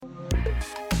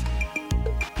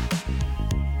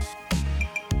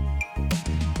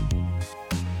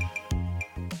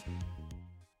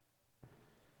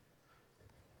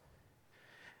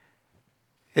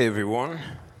Hey everyone.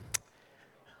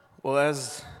 Well,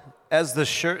 as the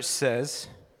shirt says,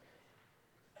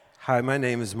 hi, my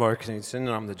name is Marc, Knudson, and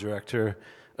I'm the director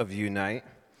of Unite,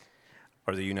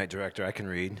 or the Unite director. I can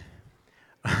read.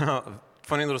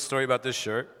 Funny little story about this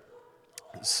shirt.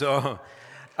 So,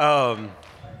 my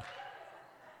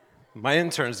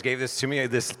interns gave this to me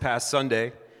this past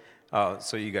Sunday,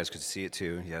 so you guys could see it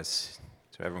too. Yes,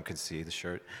 so everyone could see the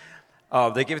shirt.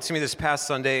 They gave it to me this past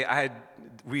Sunday.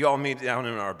 We all meet down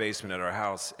in our basement at our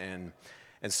house, and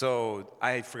so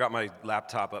I forgot my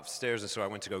laptop upstairs, and so I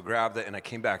went to go grab it, and I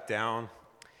came back down,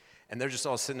 and they're just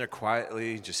all sitting there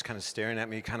quietly, just kind of staring at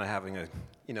me, kind of having a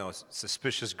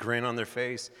suspicious grin on their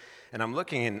face, and I'm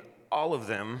looking, and all of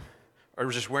them are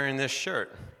just wearing this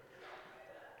shirt.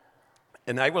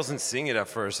 And I wasn't seeing it at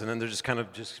first, and then they're just kind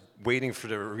of just waiting for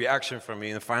the reaction from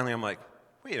me, and finally I'm like,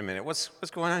 wait a minute, what's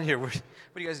going on here? What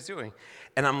are you guys doing?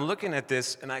 And I'm looking at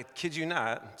this, and I kid you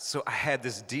not, so I had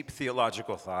this deep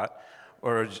theological thought,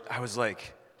 or I was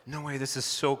like, no way, this is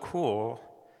so cool.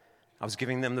 I was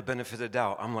giving them the benefit of the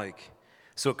doubt. I'm like,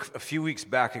 so a few weeks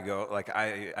back ago, like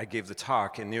I gave the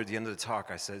talk, and near the end of the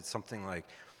talk, I said something like,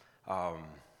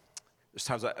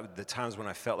 there's the times when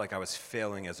I felt like I was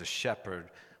failing as a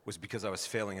shepherd was because I was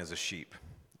failing as a sheep.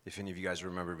 If any of you guys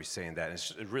remember me saying that. And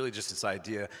it's really just this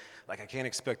idea, like I can't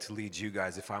expect to lead you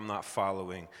guys if I'm not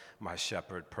following my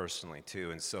shepherd personally too.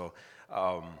 And so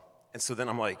then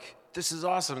I'm like, this is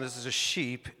awesome, this is a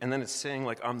sheep. And then it's saying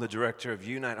like, I'm the director of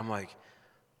Unite. I'm like,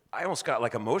 I almost got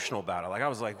like emotional about it. Like I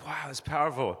was like, wow, it's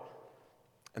powerful.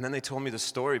 And then they told me the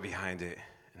story behind it.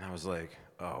 And I was like,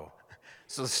 oh.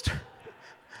 So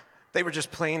they were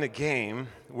just playing a game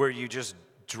where you just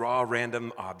draw a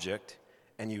random object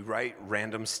and you write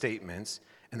random statements,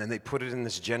 and then they put it in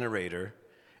this generator,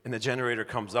 and the generator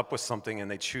comes up with something,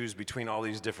 and they choose between all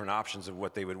these different options of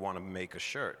what they would want to make a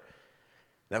shirt.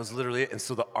 That was literally it. And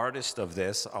so the artist of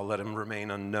this, I'll let him remain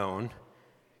unknown,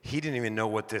 he didn't even know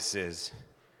what this is.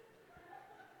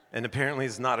 And apparently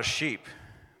it's not a sheep.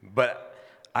 But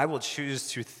I will choose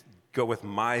to go with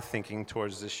my thinking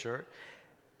towards this shirt,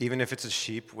 even if it's a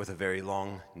sheep with a very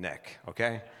long neck,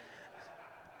 okay?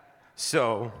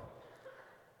 So,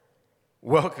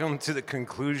 welcome to the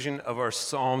conclusion of our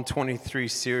Psalm 23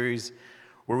 series,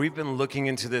 where we've been looking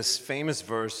into this famous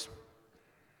verse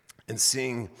and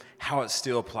seeing how it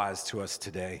still applies to us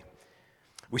today.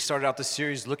 We started out the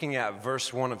series looking at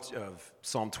verse 1 of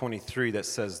Psalm 23 that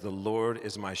says, "The Lord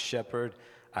is my shepherd,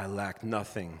 I lack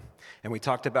nothing." And we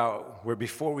talked about where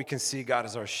before we can see God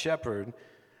as our shepherd,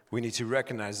 we need to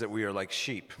recognize that we are like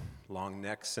sheep, long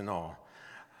necks and all,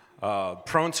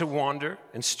 prone to wander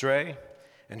and stray,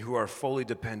 and who are fully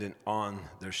dependent on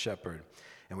their shepherd.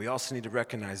 And we also need to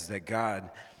recognize that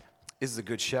God is the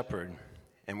good shepherd.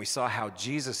 And we saw how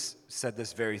Jesus said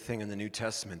this very thing in the New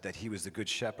Testament, that he was the good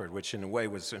shepherd, which in a way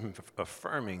was him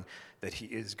affirming that he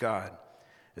is God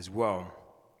as well.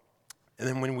 And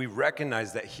then when we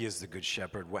recognize that he is the good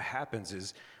shepherd, what happens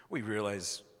is we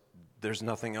realize there's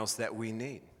nothing else that we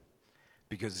need.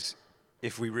 Because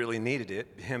if we really needed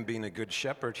it, him being a good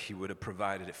shepherd, he would have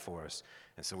provided it for us.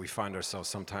 And so we find ourselves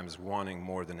sometimes wanting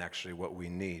more than actually what we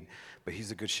need. But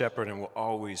he's a good shepherd and will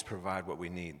always provide what we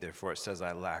need. Therefore, it says,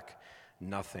 I lack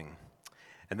nothing.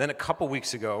 And then a couple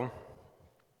weeks ago,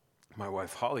 my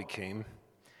wife Holly came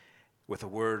with a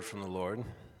word from the Lord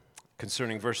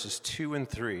concerning verses 2 and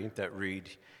 3 that read,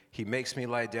 "He makes me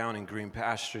lie down in green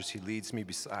pastures. He leads me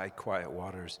beside quiet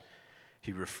waters.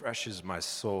 He refreshes my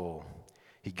soul.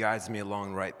 He guides me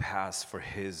along right paths for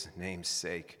his name's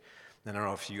sake." And I don't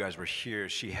know if you guys were here.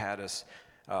 She had us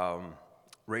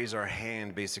raise our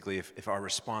hand, basically, if our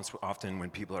response, often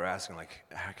when people are asking,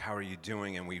 like, how are you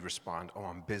doing? And we respond, oh,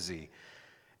 I'm busy.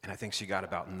 And I think she got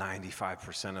about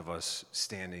 95% of us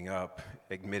standing up,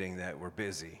 admitting that we're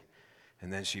busy.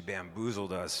 And then she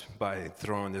bamboozled us by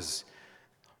throwing this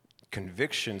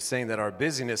conviction, saying that our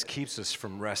busyness keeps us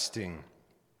from resting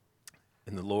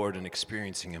in the Lord and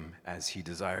experiencing him as he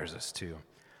desires us to.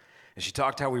 And she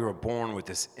talked how we were born with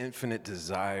this infinite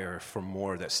desire for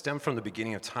more that stemmed from the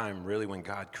beginning of time, really when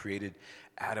God created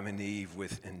Adam and Eve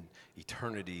with an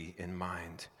eternity in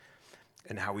mind.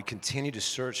 And how we continue to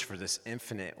search for this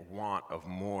infinite want of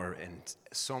more and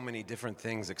so many different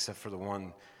things except for the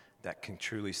one that can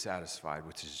truly satisfy,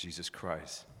 which is Jesus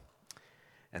Christ.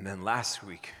 And then last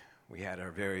week, we had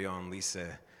our very own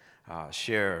Lisa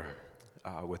share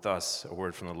with us a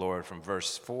word from the Lord from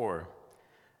verse 4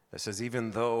 that says,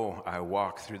 "Even though I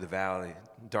walk through the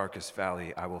darkest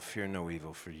valley, I will fear no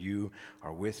evil, for you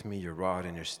are with me, your rod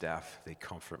and your staff, they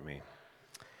comfort me."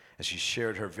 And she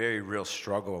shared her very real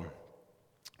struggle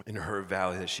in her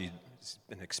valley that she she's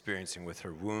been experiencing with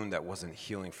her wound that wasn't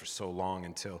healing for so long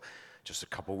until just a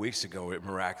couple weeks ago it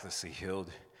miraculously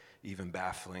healed, even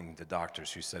baffling the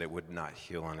doctors who said it would not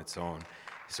heal on its own.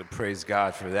 So praise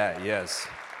God for that, yes.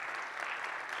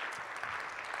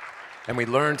 And we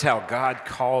learned how God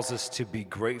calls us to be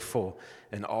grateful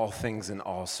in all things, in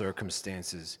all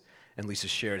circumstances. And Lisa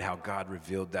shared how God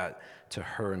revealed that to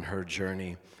her in her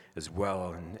journey as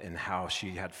well, and how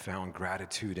she had found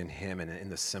gratitude in him and in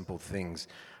the simple things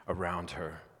around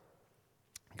her.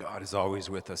 God is always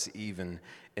with us, even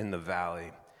in the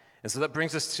valley. And so that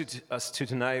brings us to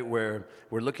tonight, where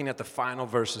we're looking at the final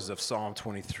verses of Psalm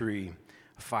 23,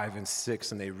 5 and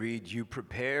 6, and they read, "You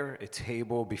prepare a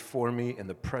table before me in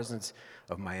the presence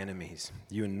of my enemies.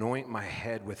 You anoint my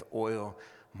head with oil,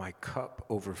 my cup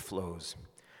overflows.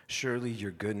 Surely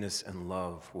your goodness and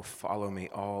love will follow me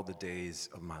all the days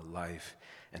of my life,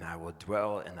 and I will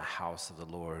dwell in the house of the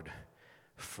Lord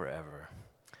forever."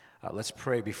 Let's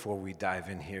pray before we dive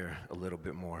in here a little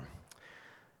bit more.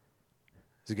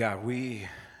 So God, we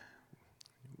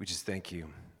just thank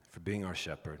you for being our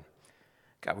shepherd.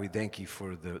 God, we thank you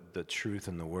for the truth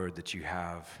and the word that you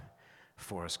have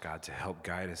for us, God, to help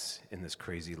guide us in this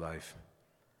crazy life.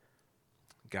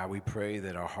 God, we pray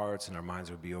that our hearts and our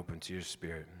minds would be open to your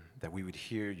spirit, that we would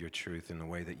hear your truth in the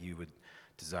way that you would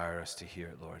desire us to hear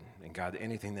it, Lord. And God,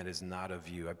 anything that is not of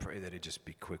you, I pray that it just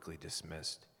be quickly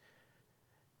dismissed.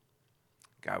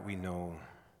 God, we know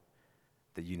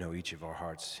that you know each of our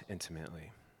hearts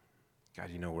intimately. God,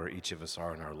 you know where each of us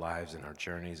are in our lives, in our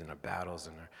journeys, in our battles,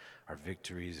 and our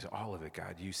victories, all of it,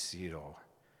 God. You see it all.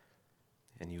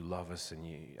 And you love us, and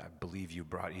I believe you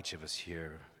brought each of us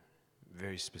here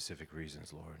very specific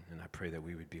reasons, Lord. And I pray that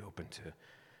we would be open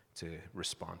to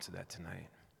respond to that tonight.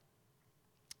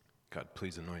 God,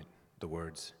 please anoint the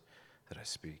words that I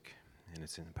speak. And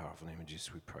it's in the powerful name of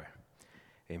Jesus we pray.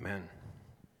 Amen.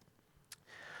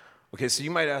 Okay, so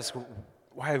you might ask,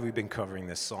 why have we been covering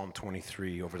this Psalm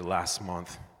 23 over the last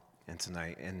month and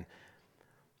tonight? And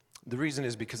the reason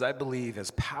is because I believe,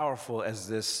 as powerful as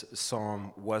this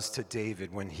psalm was to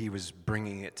David when he was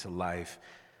bringing it to life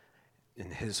in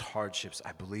his hardships,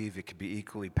 I believe it could be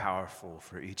equally powerful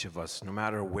for each of us, no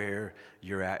matter where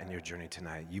you're at in your journey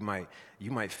tonight. You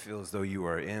might feel as though you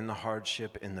are in the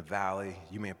hardship, in the valley.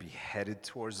 You might be headed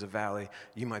towards the valley.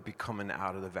 You might be coming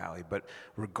out of the valley. But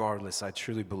regardless, I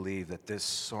truly believe that this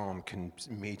psalm can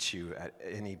meet you at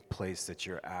any place that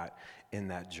you're at in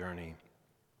that journey.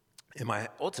 And my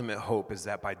ultimate hope is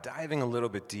that by diving a little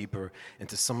bit deeper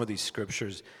into some of these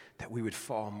scriptures, that we would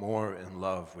fall more in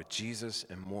love with Jesus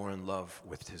and more in love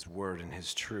with his word and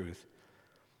his truth.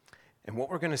 And what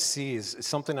we're going to see is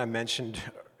something I mentioned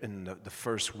in the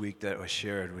first week that I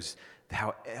shared, was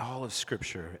how all of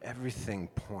scripture, everything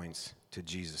points to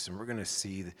Jesus. And we're going to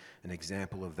see an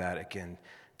example of that again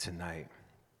tonight.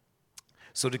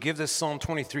 So to give this Psalm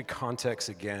 23 context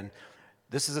again,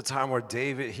 this is a time where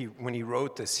David, when he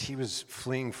wrote this, he was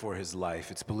fleeing for his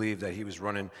life. It's believed that he was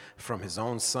running from his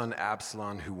own son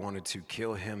Absalom, who wanted to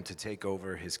kill him to take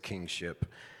over his kingship.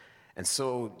 And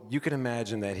so you can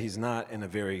imagine that he's not in a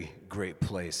very great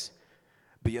place.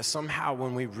 But yet somehow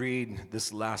when we read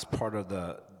this last part of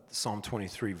the Psalm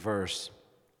 23 verse,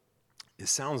 it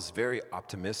sounds very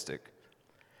optimistic.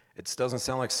 It doesn't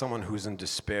sound like someone who's in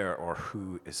despair or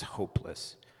who is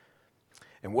hopeless.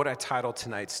 And what I titled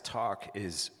tonight's talk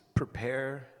is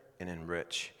Prepare and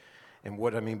Enrich. And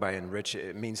what I mean by enrich,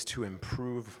 it means to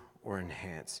improve or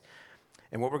enhance.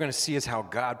 And what we're going to see is how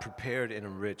God prepared and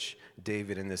enriched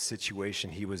David in this situation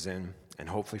he was in. And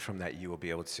hopefully from that you will be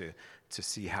able to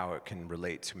see how it can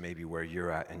relate to maybe where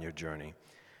you're at in your journey.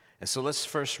 And so let's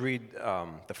first read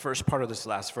the first part of this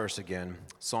last verse again,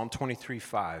 Psalm 23,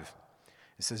 5.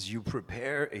 It says, "You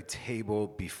prepare a table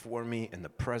before me in the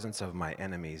presence of my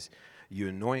enemies. You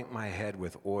anoint my head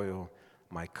with oil,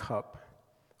 my cup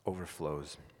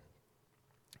overflows."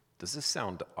 Does this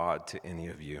sound odd to any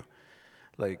of you?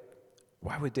 Like,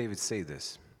 why would David say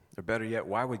this? Or better yet,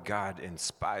 why would God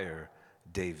inspire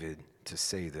David to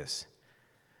say this?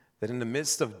 That in the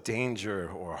midst of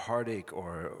danger or heartache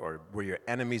or where your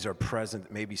enemies are present,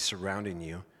 maybe surrounding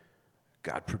you,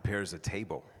 God prepares a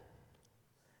table.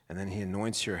 And then he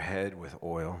anoints your head with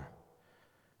oil.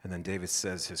 And then David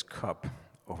says his cup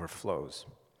overflows.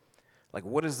 Like,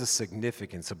 what is the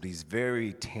significance of these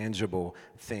very tangible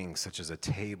things, such as a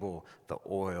table, the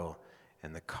oil,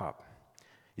 and the cup?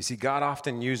 You see, God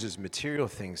often uses material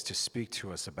things to speak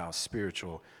to us about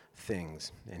spiritual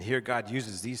things. And here God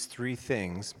uses these three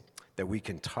things that we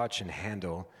can touch and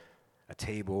handle, a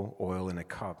table, oil, and a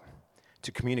cup,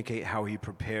 to communicate how he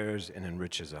prepares and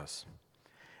enriches us.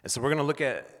 And so we're going to look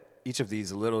at each of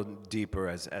these a little deeper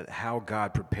as how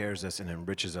God prepares us and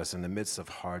enriches us in the midst of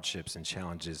hardships and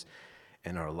challenges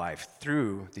in our life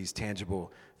through these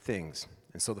tangible things.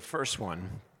 And so the first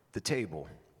one, the table.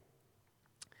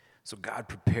 So God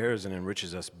prepares and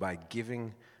enriches us by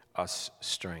giving us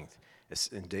strength.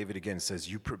 And David again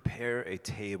says, you prepare a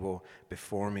table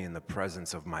before me in the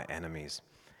presence of my enemies.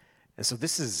 And so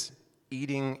this is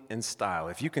eating in style.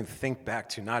 If you can think back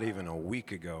to not even a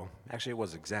week ago, actually it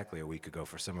was exactly a week ago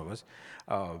for some of us,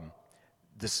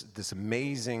 this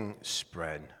amazing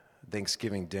spread,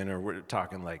 Thanksgiving dinner, we're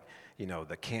talking like,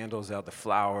 the candles out, the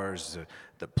flowers,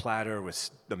 the platter with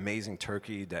the amazing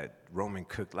turkey that Roman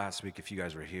cooked last week. If you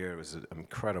guys were here, it was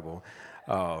incredible.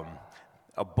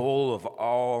 A bowl of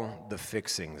all the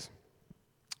fixings.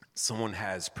 Someone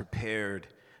has prepared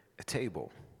a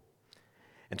table.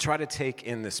 And try to take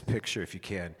in this picture if you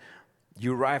can.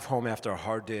 You arrive home after a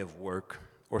hard day of work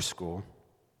or school.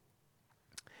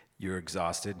 You're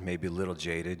exhausted, maybe a little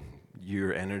jaded.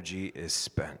 Your energy is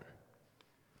spent.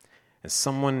 And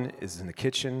someone is in the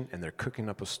kitchen and they're cooking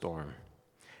up a storm.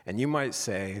 And you might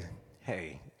say,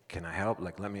 hey, can I help?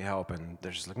 Like, let me help. And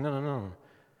they're just like, no.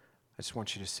 I just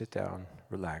want you to sit down,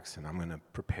 relax, and I'm going to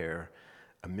prepare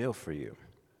a meal for you.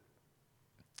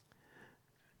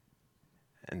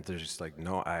 And they're just like,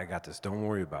 no, I got this. Don't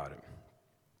worry about it.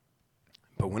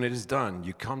 But when it is done,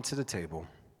 you come to the table,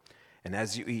 and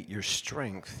as you eat, your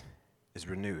strength is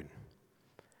renewed.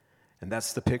 And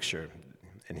that's the picture.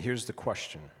 And here's the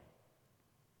question.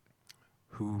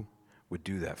 Who would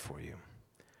do that for you?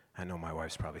 I know my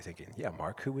wife's probably thinking, yeah,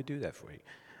 Mark, who would do that for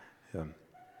you?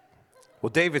 Well,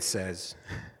 David says,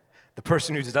 the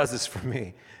person who does this for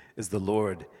me is the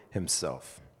Lord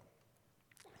himself.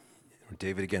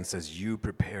 David again says, you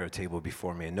prepare a table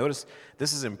before me. And notice,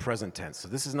 this is in present tense. So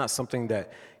this is not something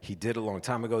that he did a long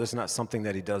time ago. This is not something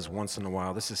that he does once in a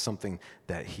while. This is something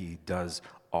that he does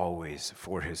always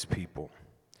for his people.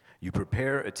 You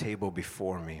prepare a table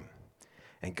before me.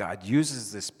 And God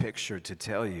uses this picture to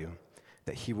tell you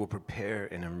that he will prepare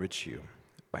and enrich you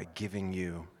by giving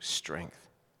you strength.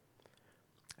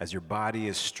 As your body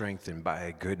is strengthened by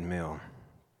a good meal,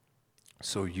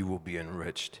 so you will be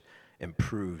enriched,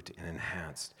 improved, and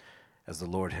enhanced as the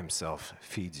Lord himself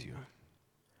feeds you.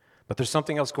 But there's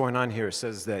something else going on here. It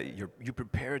says that you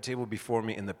prepare a table before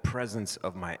me in the presence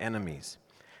of my enemies.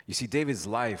 You see, David's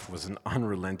life was an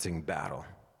unrelenting battle.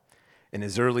 In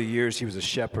his early years, he was a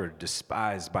shepherd,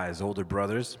 despised by his older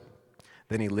brothers.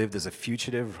 Then he lived as a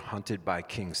fugitive, hunted by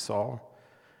King Saul.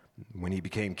 When he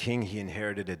became king, he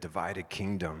inherited a divided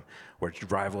kingdom where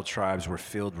rival tribes were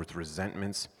filled with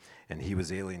resentments, and he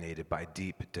was alienated by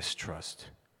deep distrust.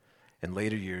 In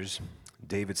later years,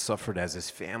 David suffered as his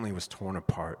family was torn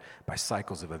apart by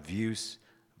cycles of abuse,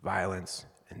 violence,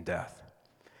 and death.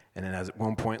 And then at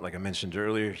one point, like I mentioned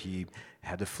earlier, he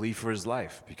had to flee for his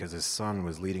life because his son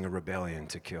was leading a rebellion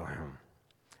to kill him.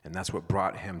 And that's what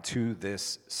brought him to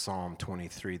this Psalm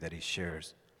 23 that he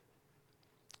shares.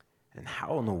 And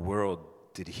how in the world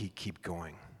did he keep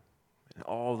going? And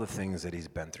all the things that he's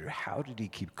been through, how did he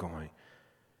keep going?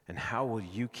 And how will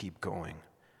you keep going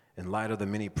in light of the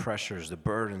many pressures, the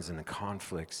burdens, and the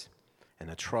conflicts, and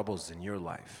the troubles in your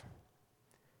life?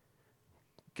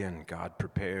 Again, God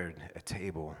prepared a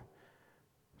table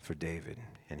for David,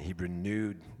 and he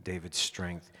renewed David's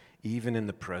strength even in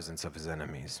the presence of his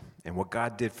enemies. And what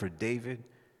God did for David,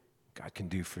 God can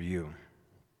do for you.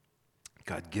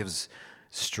 God gives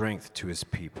strength to his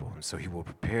people, and so he will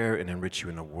prepare and enrich you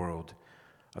in a world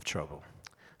of trouble.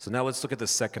 So now let's look at the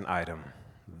second item,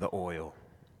 the oil.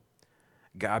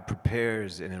 God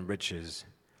prepares and enriches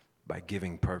by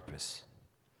giving purpose.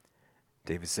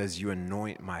 David says, you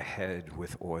anoint my head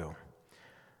with oil.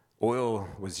 Oil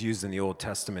was used in the Old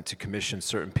Testament to commission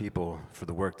certain people for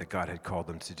the work that God had called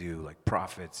them to do, like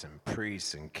prophets and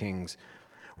priests and kings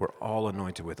were all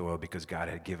anointed with oil because God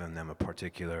had given them a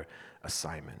particular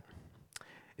assignment.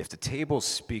 If the table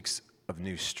speaks of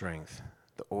new strength,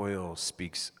 the oil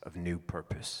speaks of new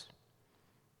purpose.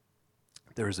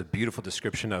 There is a beautiful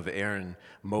description of Aaron,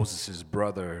 Moses'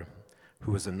 brother,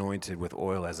 who was anointed with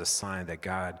oil as a sign that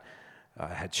God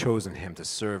had chosen him to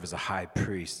serve as a high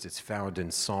priest. It's found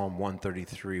in Psalm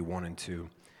 133, 1 and 2.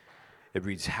 It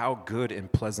reads, how good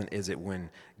and pleasant is it when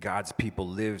God's people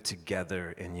live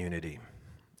together in unity.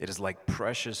 It is like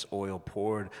precious oil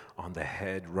poured on the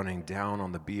head, running down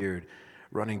on the beard,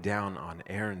 running down on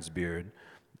Aaron's beard,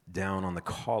 down on the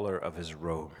collar of his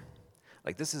robe.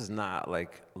 Like, this is not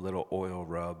like a little oil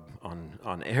rub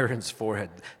on Aaron's forehead.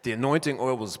 The anointing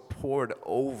oil was poured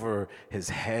over his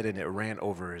head, and it ran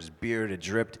over his beard. It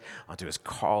dripped onto his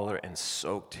collar and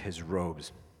soaked his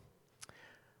robes.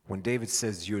 When David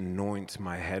says, "You anoint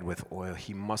my head with oil,"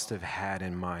 he must have had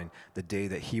in mind the day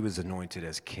that he was anointed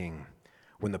as king,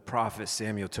 when the prophet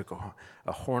Samuel took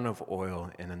a horn of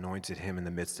oil and anointed him in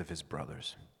the midst of his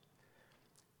brothers.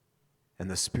 And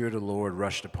the Spirit of the Lord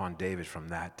rushed upon David from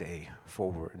that day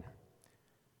forward.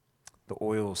 The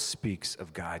oil speaks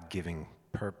of God giving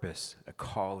purpose, a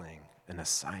calling, an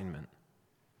assignment.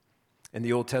 In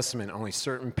the Old Testament, only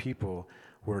certain people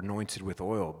were anointed with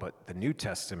oil, but the New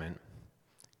Testament,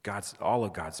 all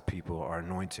of God's people are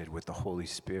anointed with the Holy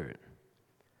Spirit.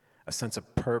 A sense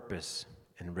of purpose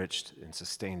enriched and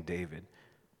sustained David.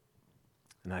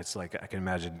 And it's like I can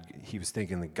imagine he was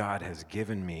thinking that God has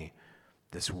given me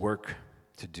this work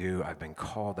to do. I've been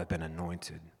called, I've been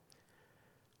anointed.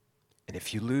 And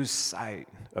if you lose sight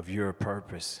of your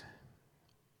purpose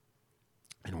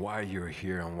and why you're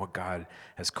here and what God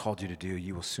has called you to do,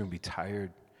 you will soon be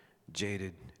tired,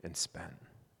 jaded, and spent.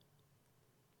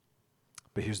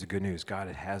 But here's the good news. God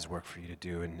has work for you to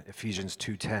do. In Ephesians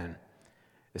 2:10,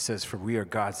 it says, "For we are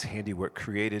God's handiwork,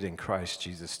 created in Christ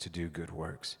Jesus to do good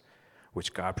works,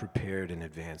 which God prepared in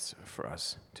advance for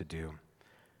us to do."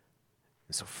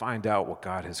 And so find out what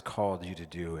God has called you to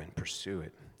do and pursue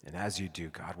it. And as you do,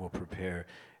 God will prepare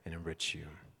and enrich you.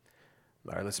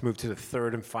 All right, let's move to the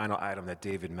third and final item that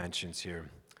David mentions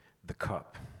here, the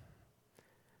cup.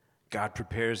 God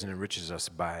prepares and enriches us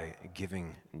by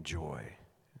giving joy.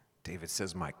 David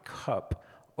says, "My cup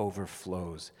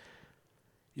overflows."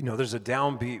 You know, there's a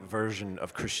downbeat version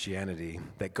of Christianity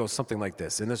that goes something like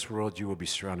this. In this world, you will be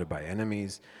surrounded by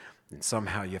enemies, and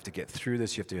somehow you have to get through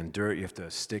this, you have to endure it, you have to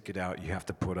stick it out, you have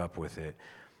to put up with it.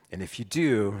 And if you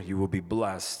do, you will be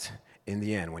blessed in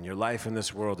the end. When your life in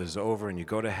this world is over and you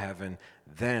go to heaven,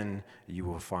 then you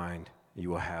will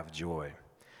have joy.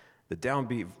 The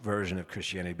downbeat version of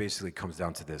Christianity basically comes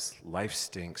down to this: life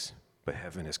stinks, but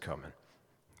heaven is coming.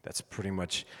 That's pretty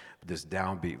much this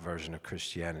downbeat version of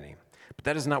Christianity. But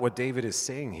that is not what David is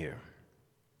saying here.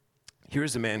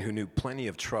 Here's a man who knew plenty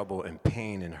of trouble and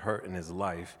pain and hurt in his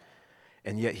life,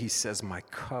 and yet he says, "My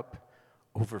cup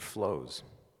overflows."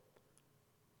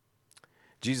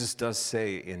 Jesus does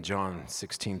say in John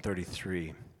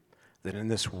 16:33 that in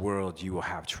this world you will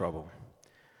have trouble.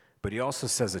 But he also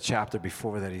says a chapter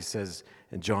before that, he says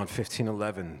in John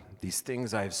 15:11, "These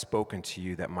things I have spoken to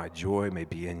you, that my joy may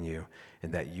be in you,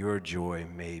 and that your joy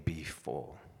may be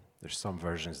full." There's some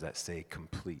versions that say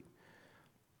complete.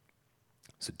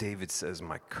 So David says,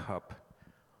 "My cup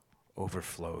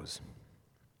overflows."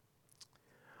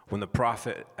 When the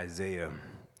prophet Isaiah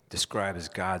describes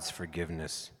God's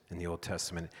forgiveness in the Old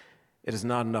Testament, it is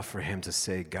not enough for him to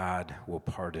say God will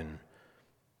pardon.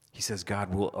 He says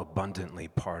God will abundantly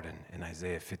pardon in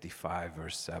Isaiah 55,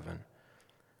 verse 7.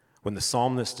 When the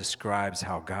psalmist describes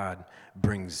how God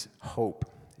brings hope,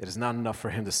 it is not enough for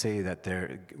him to say that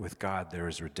with God there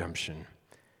is redemption.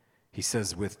 He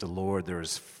says with the Lord there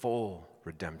is full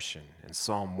redemption in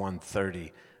Psalm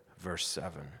 130, verse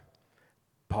 7.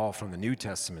 Paul from the New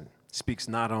Testament speaks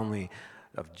not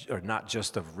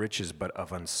just of riches, but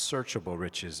of unsearchable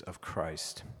riches of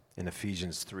Christ in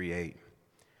Ephesians 3:8.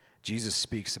 Jesus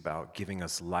speaks about giving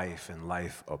us life and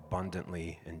life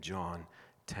abundantly in John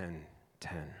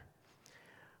 10:10.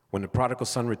 When the prodigal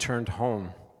son returned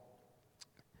home,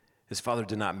 his father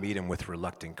did not meet him with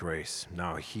reluctant grace.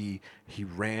 No, he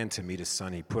ran to meet his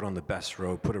son. He put on the best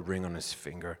robe, put a ring on his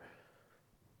finger.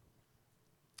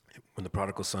 When the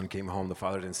prodigal son came home, the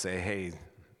father didn't say, "Hey,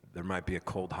 there might be a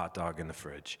cold hot dog in the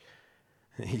fridge."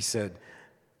 He said,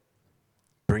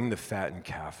 "Bring the fattened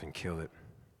calf and kill it.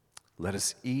 Let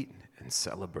us eat and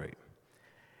celebrate."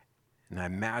 And I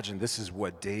imagine this is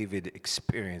what David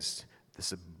experienced,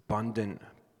 this abundant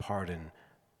pardon,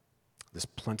 this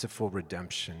plentiful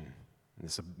redemption,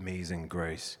 this amazing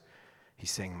grace. He's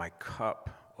saying, "My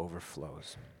cup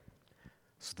overflows."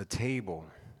 So the table,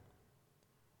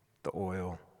 the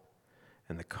oil,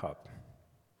 and the cup.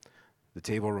 The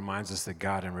table reminds us that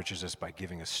God enriches us by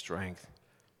giving us strength.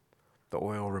 The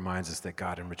oil reminds us that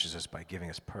God enriches us by giving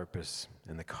us purpose.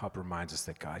 And the cup reminds us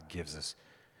that God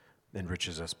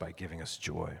enriches us by giving us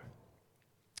joy.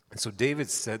 And so David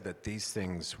said that these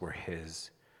things were his.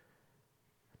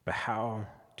 But how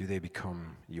do they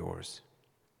become yours?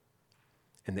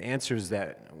 And the answer is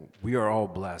that we are all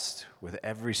blessed with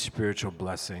every spiritual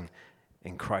blessing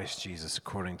in Christ Jesus,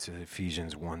 according to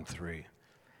Ephesians 1:3.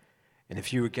 And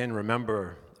if you again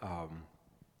remember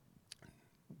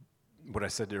what I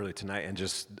said earlier tonight and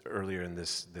just earlier in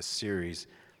this series,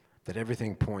 that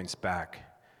everything points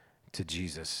back to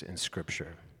Jesus in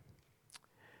Scripture.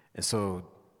 And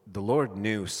so the Lord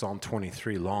knew Psalm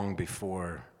 23 long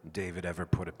before David ever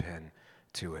put a pen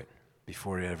to it,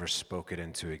 before he ever spoke it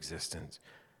into existence.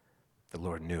 The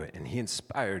Lord knew it, and he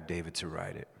inspired David to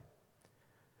write it.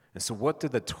 And so what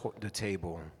did the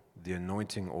table, the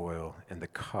anointing oil, and the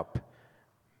cup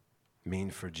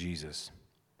mean for Jesus?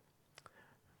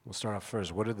 We'll start off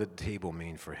first. What did the table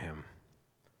mean for him?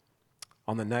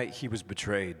 On the night he was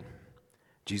betrayed,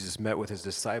 Jesus met with his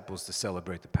disciples to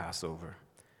celebrate the Passover.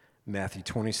 Matthew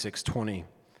 26:20,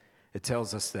 it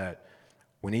tells us that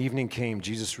when evening came,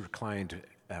 Jesus reclined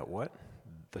at what?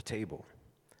 The table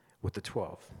with the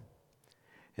 12.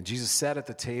 And Jesus sat at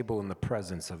the table in the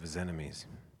presence of his enemies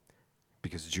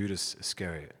because Judas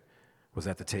Iscariot was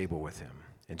at the table with him.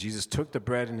 And Jesus took the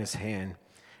bread in his hand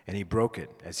and he broke it.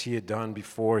 As he had done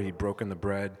before, he'd broken the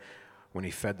bread when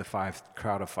he fed the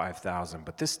crowd of 5,000.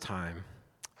 But this time,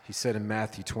 he said in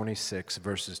Matthew 26,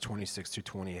 verses 26 through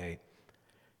 28,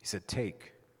 he said,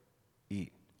 "Take,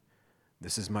 eat.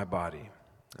 This is my body."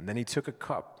 And then he took a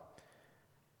cup,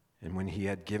 and when he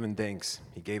had given thanks,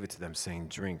 he gave it to them, saying,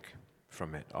 "Drink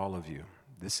from it, all of you.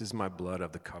 This is my blood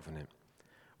of the covenant,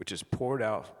 which is poured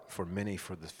out for many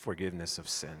for the forgiveness of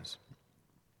sins.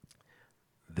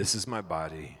 This is my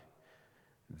body.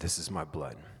 This is my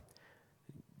blood."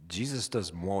 Jesus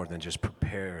does more than just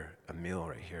prepare a meal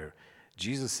right here.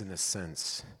 Jesus, in a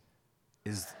sense,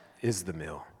 is the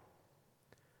meal.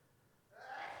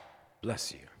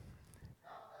 Bless you.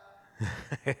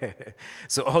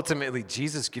 So ultimately,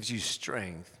 Jesus gives you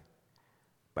strength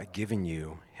by giving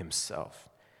you himself.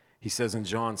 He says in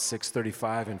John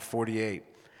 6:35 and 48,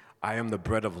 "I am the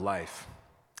bread of life."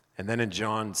 And then in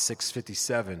John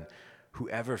 6:57,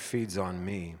 "Whoever feeds on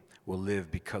me will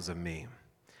live because of me."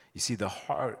 You see, the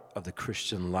heart of the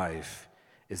Christian life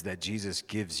is that Jesus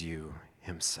gives you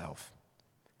himself.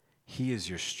 He is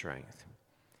your strength.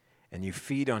 And you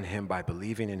feed on him by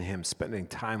believing in him, spending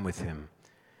time with him.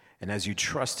 And as you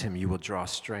trust him, you will draw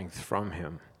strength from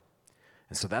him.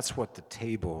 And so that's what the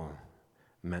table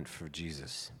meant for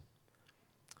Jesus.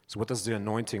 So what does the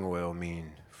anointing oil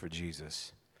mean for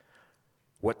Jesus?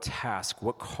 What task,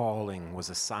 what calling was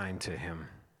assigned to him?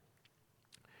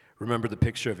 Remember the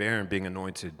picture of Aaron being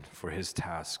anointed for his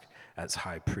task as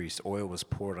high priest. Oil was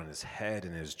poured on his head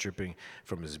and it was dripping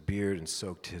from his beard and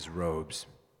soaked his robes.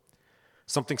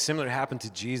 Something similar happened to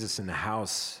Jesus in the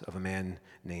house of a man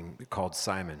called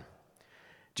Simon.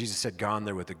 Jesus had gone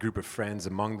there with a group of friends.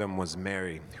 Among them was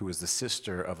Mary, who was the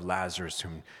sister of Lazarus,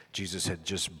 whom Jesus had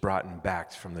just brought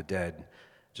back from the dead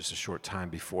just a short time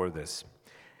before this.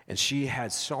 And she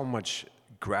had so much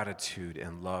gratitude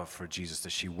and love for Jesus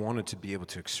that she wanted to be able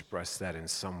to express that in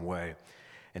some way.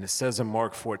 And it says in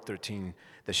Marc 4:13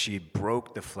 that she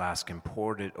broke the flask and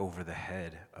poured it over the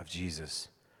head of Jesus.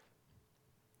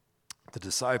 The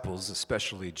disciples,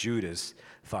 especially Judas,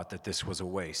 thought that this was a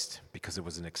waste because it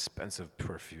was an expensive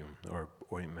perfume or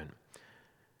ointment.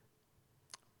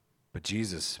 But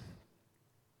Jesus,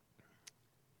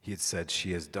 he had said,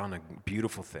 "She has done a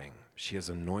beautiful thing. She has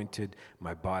anointed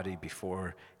my body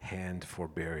beforehand for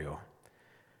burial."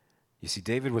 You see,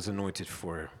 David was anointed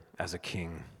as a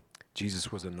king.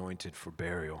 Jesus was anointed for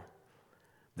burial.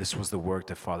 This was the work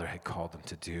that Father had called them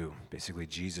to do. Basically,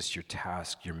 Jesus, your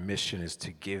task, your mission is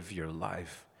to give your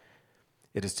life.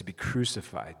 It is to be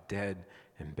crucified, dead,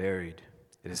 and buried.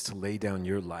 It is to lay down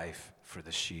your life for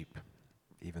the sheep,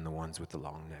 even the ones with the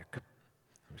long neck.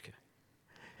 Okay.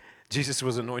 Jesus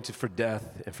was anointed for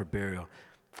death and for burial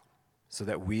so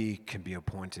that we can be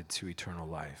appointed to eternal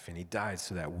life. And he died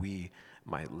so that we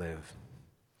might live.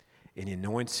 And he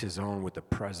anoints his own with the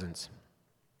presence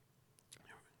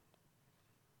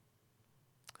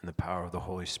and the power of the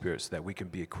Holy Spirit so that we can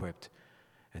be equipped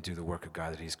and do the work of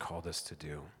God that he's called us to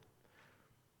do.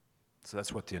 So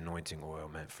that's what the anointing oil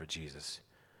meant for Jesus.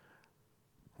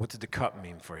 What did the cup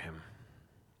mean for him?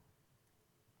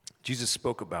 Jesus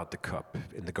spoke about the cup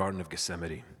in the Garden of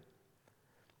Gethsemane.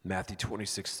 Matthew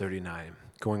 26:39.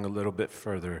 Going a little bit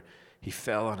further, he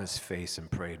fell on his face and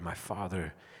prayed, "My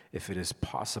Father, if it is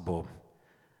possible,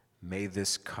 may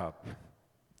this cup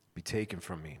be taken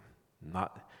from me.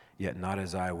 Yet not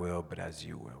as I will, but as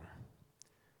you will."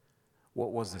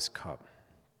 What was this cup?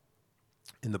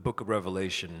 In the book of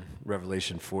Revelation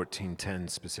 14:10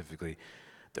 specifically,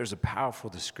 there's a powerful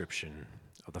description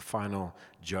of the final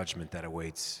judgment that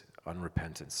awaits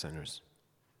unrepentant sinners.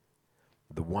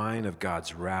 The wine of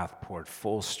God's wrath poured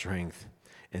full strength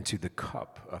into the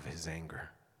cup of his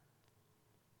anger.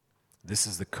 This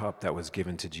is the cup that was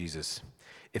given to Jesus.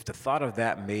 If the thought of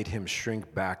that made him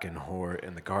shrink back in horror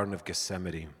in the Garden of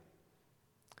Gethsemane,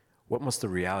 what must the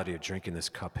reality of drinking this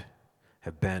cup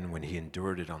have been when he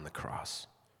endured it on the cross?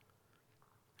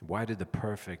 Why did the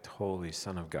perfect, holy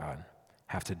Son of God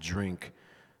have to drink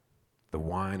the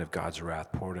wine of God's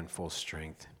wrath poured in full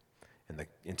strength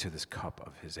into this cup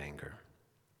of his anger.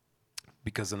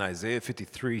 Because in Isaiah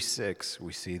 53:6,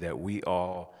 we see that we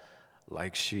all,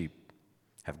 like sheep,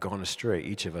 have gone astray.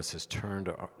 Each of us has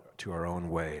turned to our own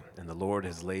way, and the Lord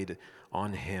has laid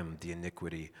on him the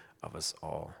iniquity of us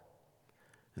all.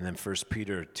 And then 1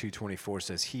 Peter 2:24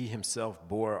 says, he himself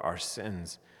bore our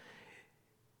sins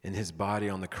in his body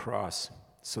on the cross,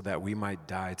 so that we might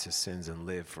die to sins and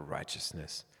live for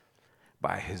righteousness.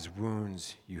 By his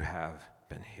wounds you have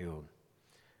been healed.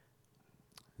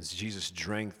 As Jesus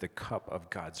drank the cup of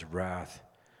God's wrath,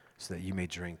 so that you may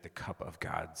drink the cup of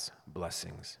God's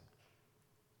blessings.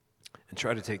 And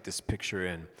try to take this picture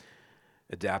and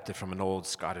adapt it from an old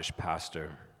Scottish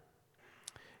pastor.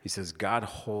 He says, God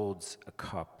holds a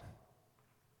cup.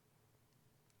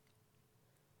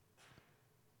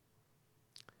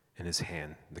 In his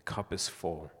hand. The cup is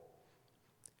full,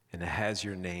 and it has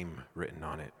your name written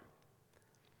on it.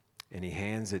 And he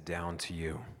hands it down to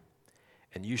you,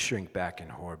 and you shrink back in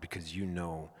horror because you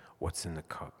know what's in the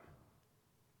cup.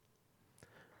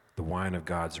 The wine of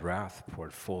God's wrath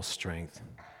poured full strength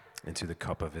into the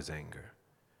cup of his anger.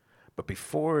 But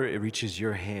before it reaches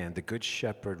your hand, the good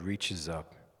shepherd reaches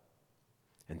up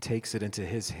and takes it into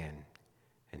his hand,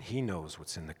 and he knows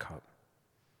what's in the cup.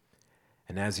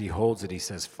 And as he holds it, he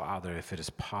says, Father, if it is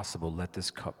possible, let this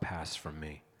cup pass from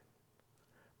me.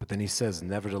 But then he says,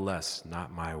 nevertheless,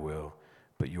 not my will,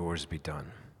 but yours be done.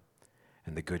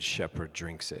 And the good shepherd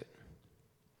drinks it.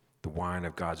 The wine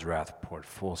of God's wrath poured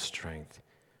full strength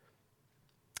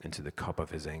into the cup of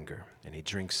his anger. And he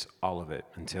drinks all of it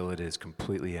until it is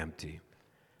completely empty.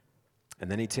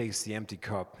 And then he takes the empty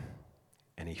cup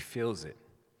and he fills it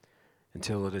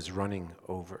until it is running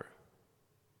over.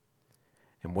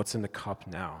 And what's in the cup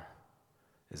now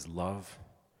is love,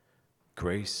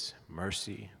 grace,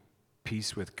 mercy,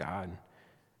 peace with God,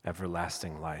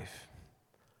 everlasting life.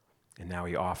 And now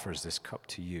he offers this cup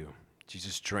to you.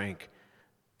 Jesus drank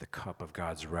the cup of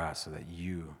God's wrath so that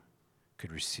you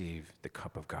could receive the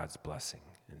cup of God's blessing.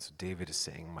 And so David is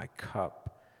saying, my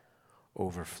cup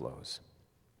overflows.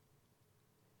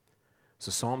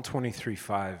 So Psalm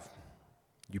 23:5,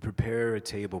 you prepare a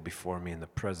table before me in the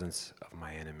presence of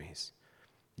my enemies.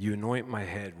 You anoint my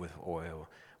head with oil,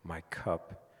 my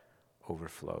cup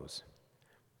overflows.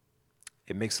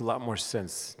 It makes a lot more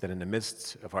sense that in the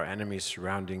midst of our enemies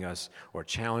surrounding us, or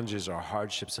challenges or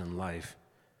hardships in life,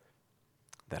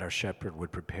 that our shepherd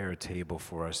would prepare a table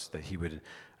for us, that he would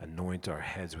anoint our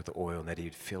heads with oil, and that he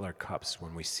would fill our cups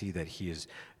when we see that he is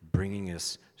bringing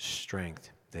us strength,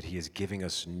 that he is giving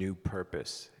us new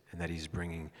purpose, and that he's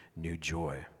bringing new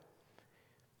joy.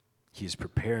 He is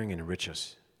preparing and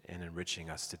enriching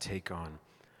us to take on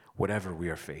whatever we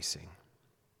are facing.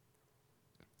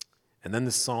 And then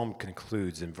the psalm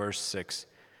concludes in verse 6.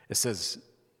 It says,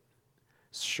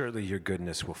 surely your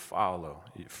goodness will follow.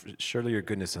 Surely your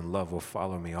goodness and love will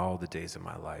follow me all the days of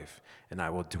my life, and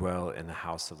I will dwell in the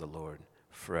house of the Lord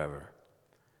forever.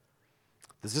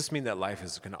 Does this mean that life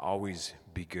is going to always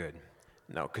be good?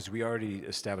 No, because we already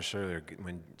established earlier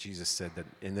when Jesus said that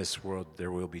in this world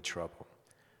there will be trouble.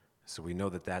 So we know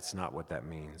that that's not what that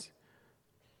means.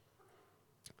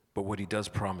 But what he does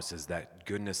promise is that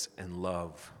goodness and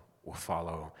love will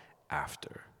follow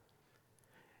after.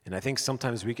 And I think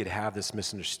sometimes we could have this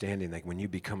misunderstanding, like when you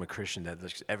become a Christian, that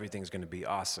everything's going to be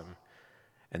awesome.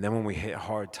 And then when we hit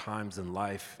hard times in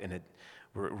life, and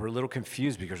we're a little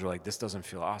confused because we're like, this doesn't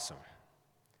feel awesome.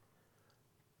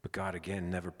 But God, again,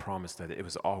 never promised that it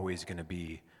was always going to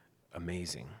be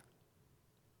amazing.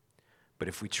 But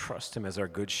if we trust him as our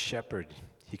good shepherd,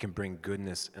 he can bring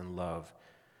goodness and love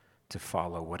to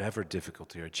follow whatever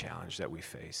difficulty or challenge that we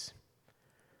face.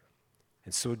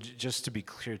 And so just to be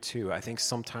clear too, I think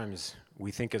sometimes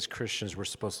we think as Christians we're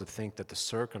supposed to think that the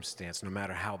circumstance, no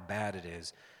matter how bad it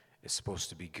is supposed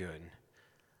to be good.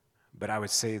 But I would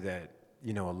say that,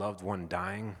 a loved one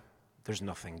dying, there's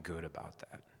nothing good about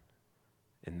that.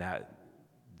 In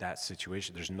that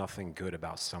situation, there's nothing good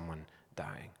about someone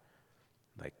dying.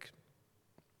 Like,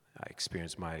 I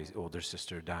experienced my older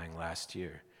sister dying last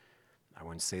year. I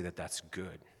wouldn't say that that's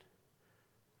good.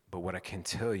 But what I can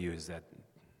tell you is that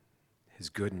his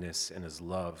goodness and his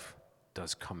love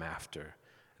does come after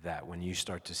that. When you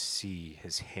start to see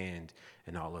his hand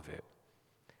in all of it,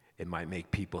 it might make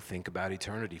people think about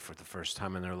eternity for the first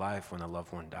time in their life when a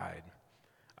loved one died.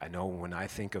 I know when I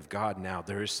think of God now,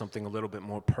 there is something a little bit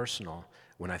more personal.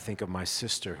 When I think of my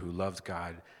sister who loved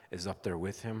God, is up there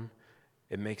with him,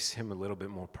 it makes him a little bit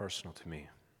more personal to me.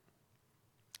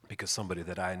 Because somebody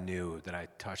that I knew, that I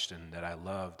touched and that I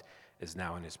loved is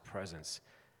now in his presence.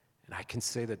 And I can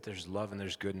say that there's love and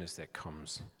there's goodness that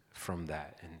comes from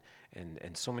that.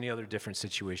 And so many other different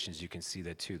situations you can see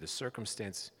that too. The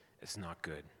circumstance is not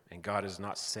good, and God is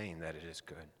not saying that it is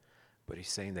good, but he's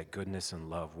saying that goodness and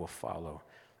love will follow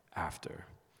after.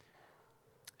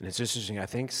 And it's interesting, I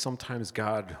think sometimes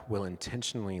God will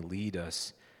intentionally lead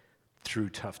us through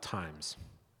tough times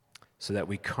so that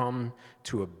we come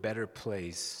to a better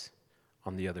place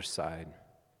on the other side.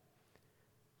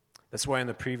 That's why in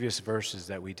the previous verses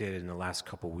that we did in the last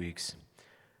couple weeks,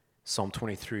 Psalm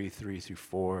 23,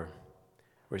 3-4,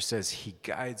 where it says, he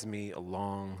guides me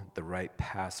along the right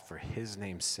path for his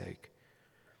name's sake.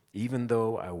 Even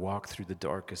though I walk through the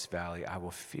darkest valley, I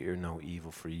will fear no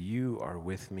evil, for you are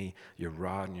with me, your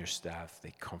rod and your staff,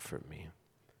 they comfort me.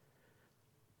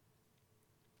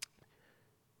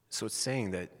 So it's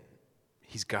saying that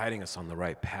he's guiding us on the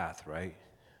right path, right?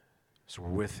 So we're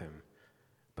with him.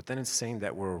 But then it's saying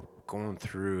that we're going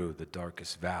through the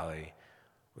darkest valley,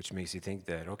 which makes you think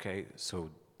that, okay, so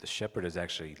the shepherd is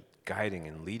actually guiding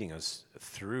and leading us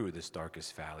through this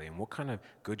darkest valley. And what kind of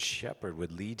good shepherd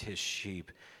would lead his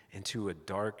sheep into a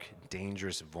dark,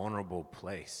 dangerous, vulnerable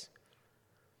place?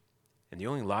 And the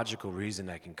only logical reason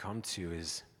I can come to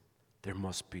is there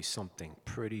must be something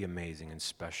pretty amazing and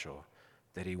special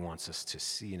that he wants us to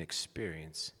see and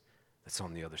experience that's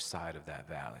on the other side of that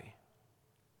valley.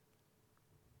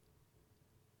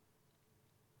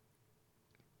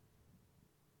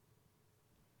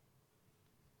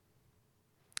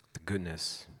 The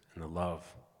goodness and the love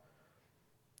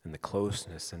and the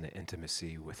closeness and the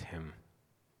intimacy with him.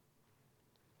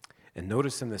 And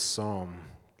notice in this psalm,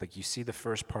 like you see the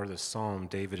first part of the psalm,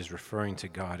 David is referring to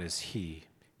God as he.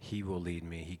 He will lead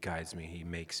me, he guides me, he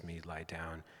makes me lie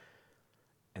down.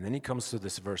 And then he comes to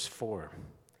this verse 4.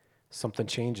 Something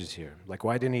changes here. Like,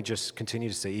 why didn't he just continue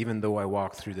to say, even though I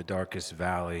walk through the darkest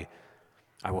valley,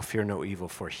 I will fear no evil,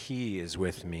 for he is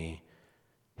with me.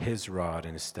 His rod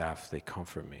and his staff, they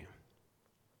comfort me.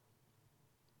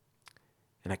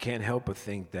 And I can't help but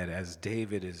think that as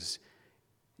David is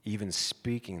even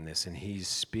speaking this, and he's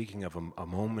speaking of a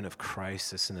moment of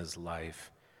crisis in his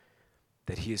life,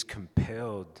 that he is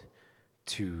compelled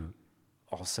to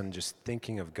all of a sudden just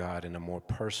thinking of God in a more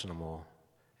personal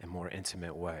and more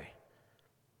intimate way,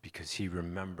 because he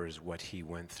remembers what he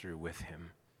went through with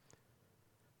him.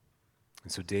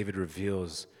 And so David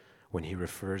reveals, when he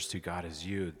refers to God as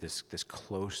you, this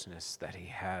closeness that he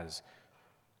has.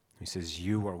 He says,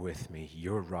 you are with me,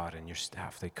 your rod and your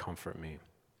staff, they comfort me.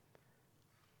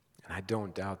 And I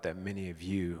don't doubt that many of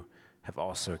you have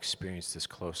also experienced this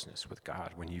closeness with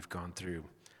God when you've gone through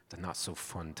the not so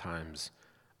fun times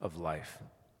of life.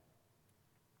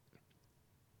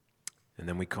 And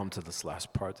then we come to this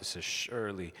last part that says,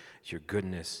 surely your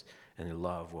goodness and your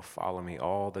love will follow me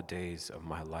all the days of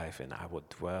my life, and I will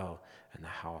dwell in the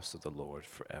house of the Lord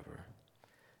forever.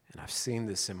 And I've seen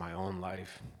this in my own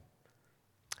life,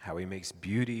 how he makes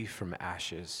beauty from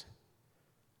ashes.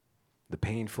 The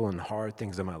painful and hard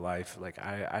things in my life, like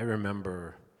I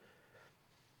remember,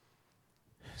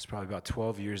 it's probably about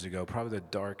 12 years ago, probably the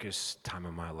darkest time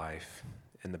of my life.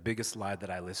 And the biggest lie that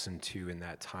I listened to in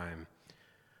that time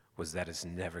was that it's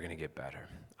never going to get better.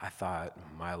 I thought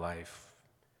my life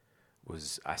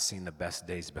I seen the best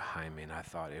days behind me, and I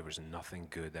thought it was nothing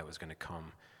good that was going to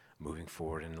come moving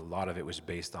forward. And a lot of it was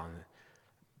based on,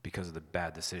 because of the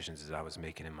bad decisions that I was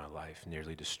making in my life,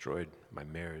 nearly destroyed my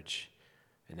marriage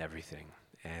and everything.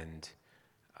 And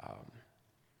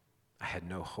I had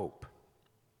no hope.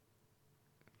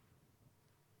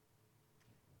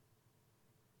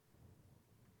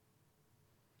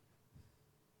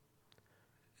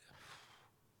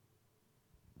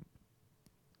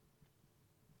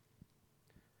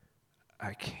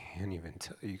 I can't even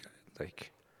tell you,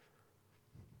 like,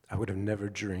 I would have never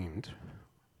dreamed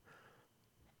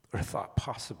or thought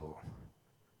possible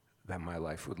that my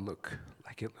life would look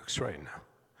like it looks right now.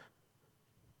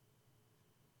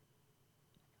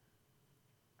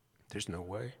 There's no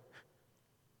way.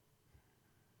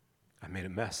 I made a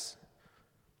mess.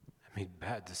 I made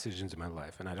bad decisions in my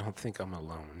life, and I don't think I'm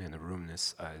alone in a room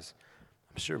this size.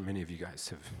 I'm sure many of you guys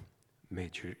have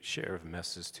made your share of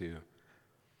messes too.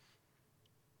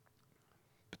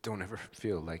 But don't ever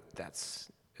feel like that's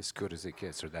as good as it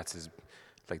gets, or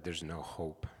like there's no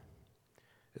hope.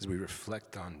 As we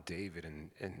reflect on David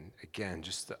and again,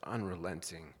 just the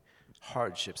unrelenting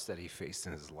hardships that he faced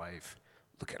in his life,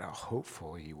 look at how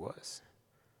hopeful he was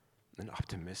and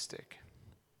optimistic,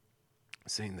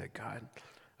 saying that, God,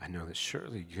 I know that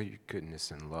surely your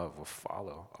goodness and love will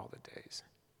follow all the days.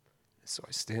 So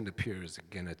I stand up here as,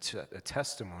 again, a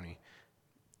testimony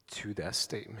to that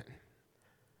statement.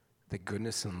 The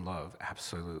goodness and love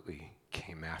absolutely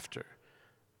came after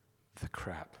the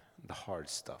crap the hard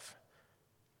stuff.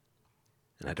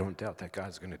 And I don't doubt that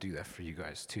God's going to do that for you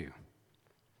guys too.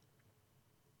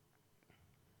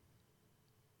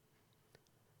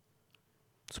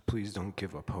 So please don't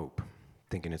give up hope,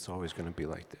 thinking it's always going to be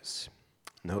like this.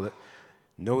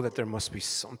 Know that there must be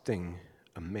something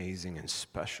amazing and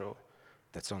special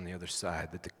that's on the other side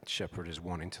that the shepherd is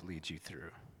wanting to lead you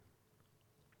through.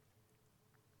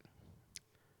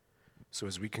 So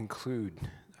as we conclude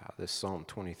this Psalm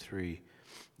 23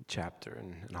 chapter,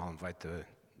 and I'll invite the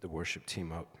worship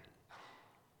team up,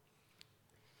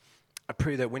 I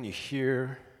pray that when you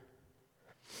hear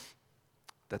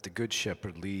that the good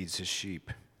shepherd leads his sheep,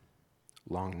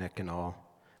 long neck and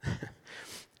all,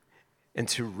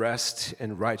 into rest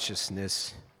and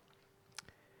righteousness,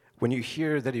 when you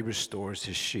hear that he restores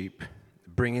his sheep,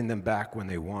 bringing them back when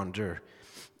they wander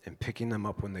and picking them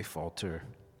up when they falter,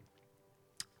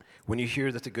 when you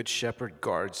hear that the good shepherd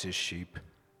guards his sheep,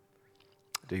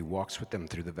 that he walks with them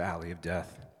through the valley of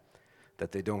death,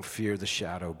 that they don't fear the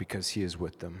shadow because he is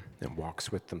with them and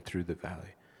walks with them through the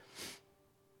valley.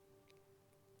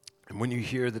 And when you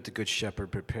hear that the good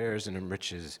shepherd prepares and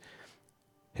enriches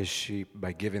his sheep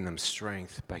by giving them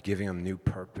strength, by giving them new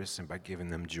purpose, and by giving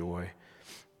them joy,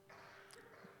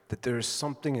 that there is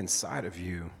something inside of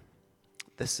you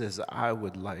that says, I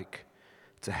would like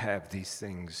to have these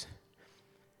things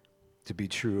to be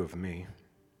true of me.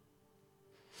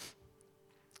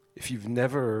 If you've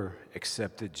never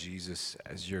accepted Jesus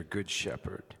as your good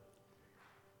shepherd,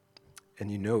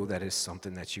 and you know that is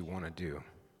something that you want to do,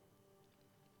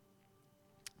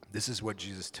 this is what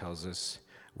Jesus tells us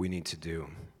we need to do.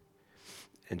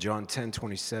 In John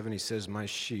 10:27, he says, my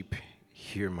sheep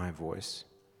hear my voice,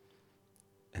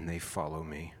 and they follow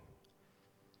me.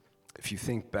 If you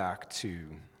think back to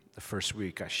the first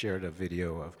week, I shared a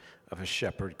video of a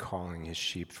shepherd calling his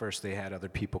sheep. First, they had other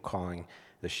people calling.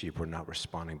 The sheep were not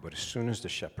responding, but as soon as the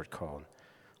shepherd called,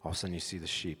 all of a sudden you see the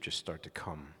sheep just start to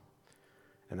come.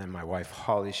 And then my wife,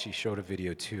 Holly, she showed a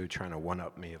video too, trying to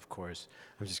one-up me, of course.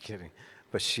 I'm just kidding.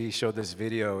 But she showed this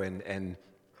video, and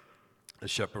the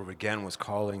shepherd again was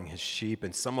calling his sheep,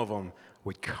 and some of them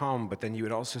would come, but then you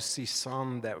would also see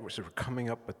some that were sort of coming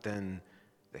up, but then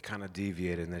they kind of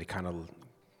deviated, and they kind of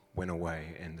went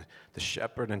away. And the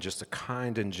shepherd, in just a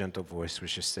kind and gentle voice,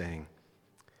 was just saying,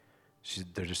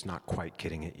 they're just not quite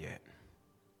getting it yet.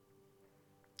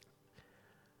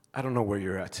 I don't know where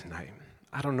you're at tonight.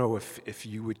 I don't know if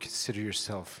you would consider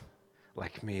yourself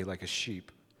like me, like a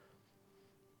sheep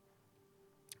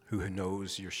who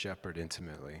knows your shepherd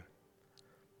intimately.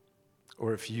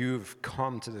 Or if you've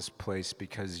come to this place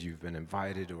because you've been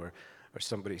invited, or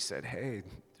somebody said, hey,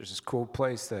 there's this cool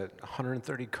place that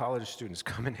 130 college students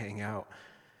come and hang out.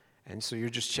 And so you're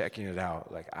just checking it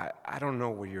out. Like, I don't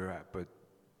know where you're at, but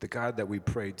the God that we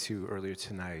prayed to earlier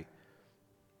tonight,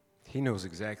 he knows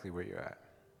exactly where you're at.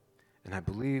 And I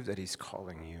believe that he's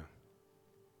calling you.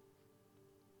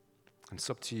 And it's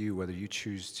up to you whether you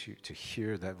choose to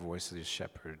hear that voice of the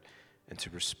shepherd and to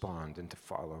respond and to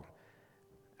follow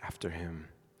after him.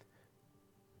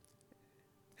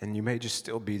 And you may just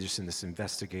still be just in this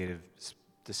investigative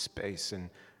this space. And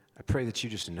I pray that you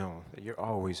just know that you're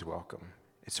always welcome.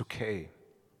 It's okay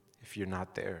if you're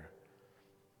not there.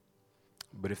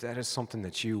 But if that is something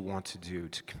that you want to do,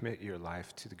 to commit your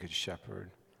life to the Good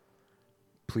Shepherd,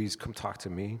 please come talk to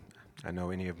me. I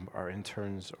know any of our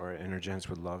interns or intergens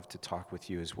would love to talk with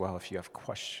you as well if you have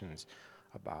questions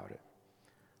about it.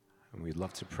 And we'd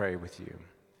love to pray with you.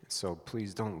 So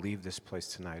please don't leave this place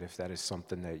tonight if that is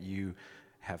something that you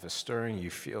have a stirring, you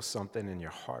feel something in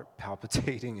your heart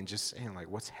palpitating and just saying, like,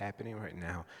 what's happening right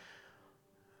now?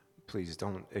 Please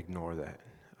don't ignore that.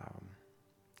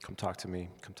 Come talk to me,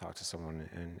 come talk to someone,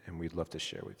 and we'd love to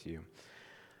share with you.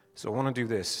 So I want to do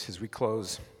this as we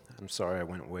close. I'm sorry I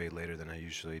went way later than I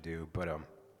usually do, but I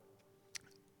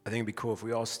think it'd be cool if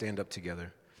we all stand up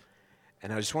together.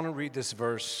 And I just want to read this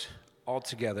verse all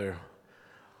together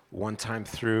one time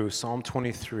through, Psalm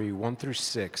 23, 1 through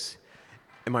 6.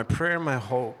 And my prayer and my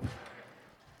hope,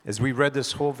 as we read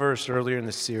this whole verse earlier in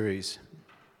the series,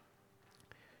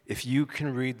 if you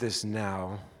can read this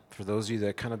now, for those of you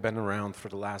that kind of been around for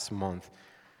the last month,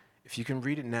 if you can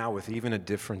read it now with even a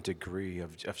different degree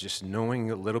of just knowing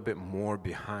a little bit more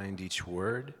behind each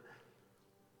word,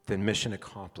 then mission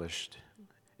accomplished.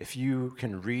 If you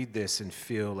can read this and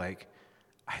feel like,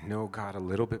 I know God a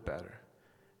little bit better,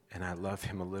 and I love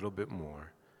him a little bit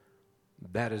more,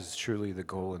 that is truly the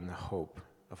goal and the hope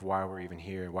of why we're even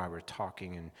here, why we're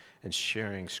talking and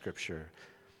sharing Scripture.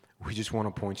 We just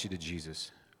want to point you to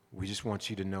Jesus. We just want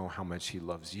you to know how much he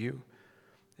loves you,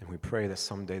 and we pray that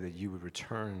someday that you would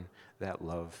return that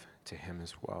love to him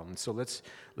as well. And so let's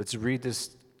read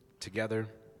this together,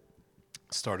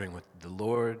 starting with the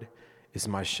Lord is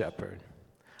my shepherd.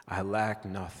 I lack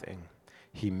nothing.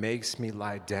 He makes me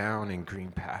lie down in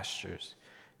green pastures.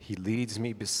 He leads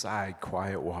me beside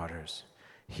quiet waters.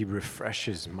 He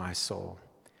refreshes my soul.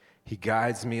 He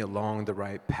guides me along the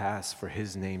right paths for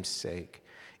his name's sake.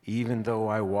 Even though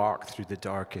I walk through the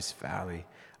darkest valley,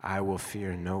 I will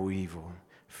fear no evil,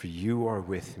 for you are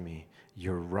with me.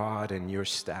 Your rod and your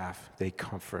staff, they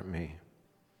comfort me.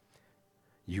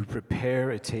 You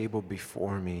prepare a table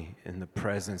before me in the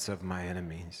presence of my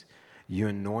enemies. You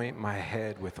anoint my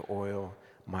head with oil,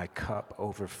 my cup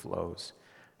overflows.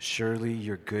 Surely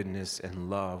your goodness and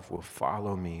love will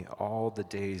follow me all the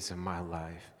days of my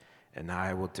life, and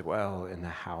I will dwell in the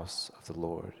house of the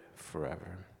Lord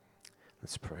forever.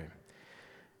 Let's pray.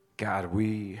 God,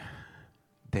 we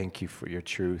thank you for your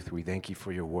truth. We thank you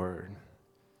for your word.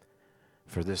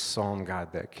 For this psalm,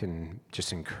 God, that can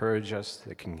just encourage us,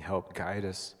 that can help guide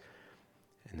us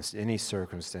in any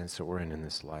circumstance that we're in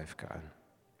this life, God.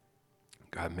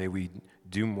 God, may we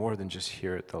do more than just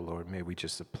hear it, though, Lord. May we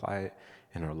just apply it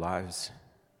in our lives.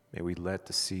 May we let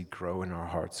the seed grow in our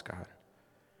hearts, God.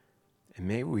 And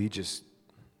may we just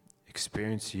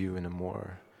experience you in a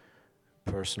more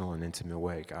personal and intimate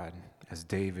way, God. As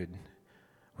David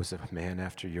was a man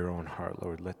after your own heart,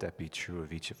 Lord, let that be true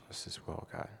of each of us as well,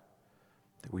 God.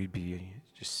 That we'd be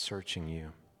just searching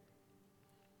you.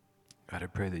 God, I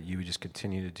pray that you would just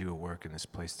continue to do a work in this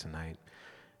place tonight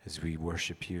as we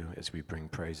worship you, as we bring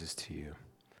praises to you.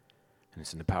 And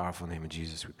it's in the powerful name of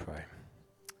Jesus we pray.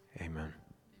 Amen.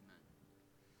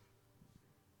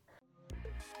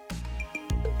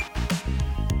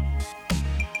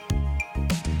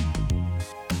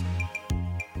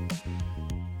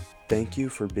 Thank you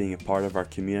for being a part of our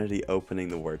community opening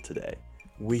the Word today.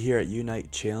 We here at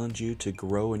Unite challenge you to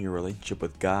grow in your relationship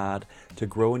with God, to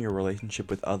grow in your relationship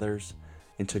with others,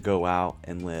 and to go out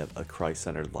and live a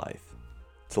Christ-centered life.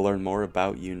 To learn more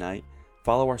about Unite,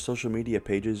 follow our social media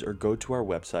pages or go to our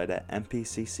website at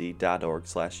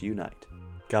mpcc.org/unite.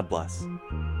 God bless.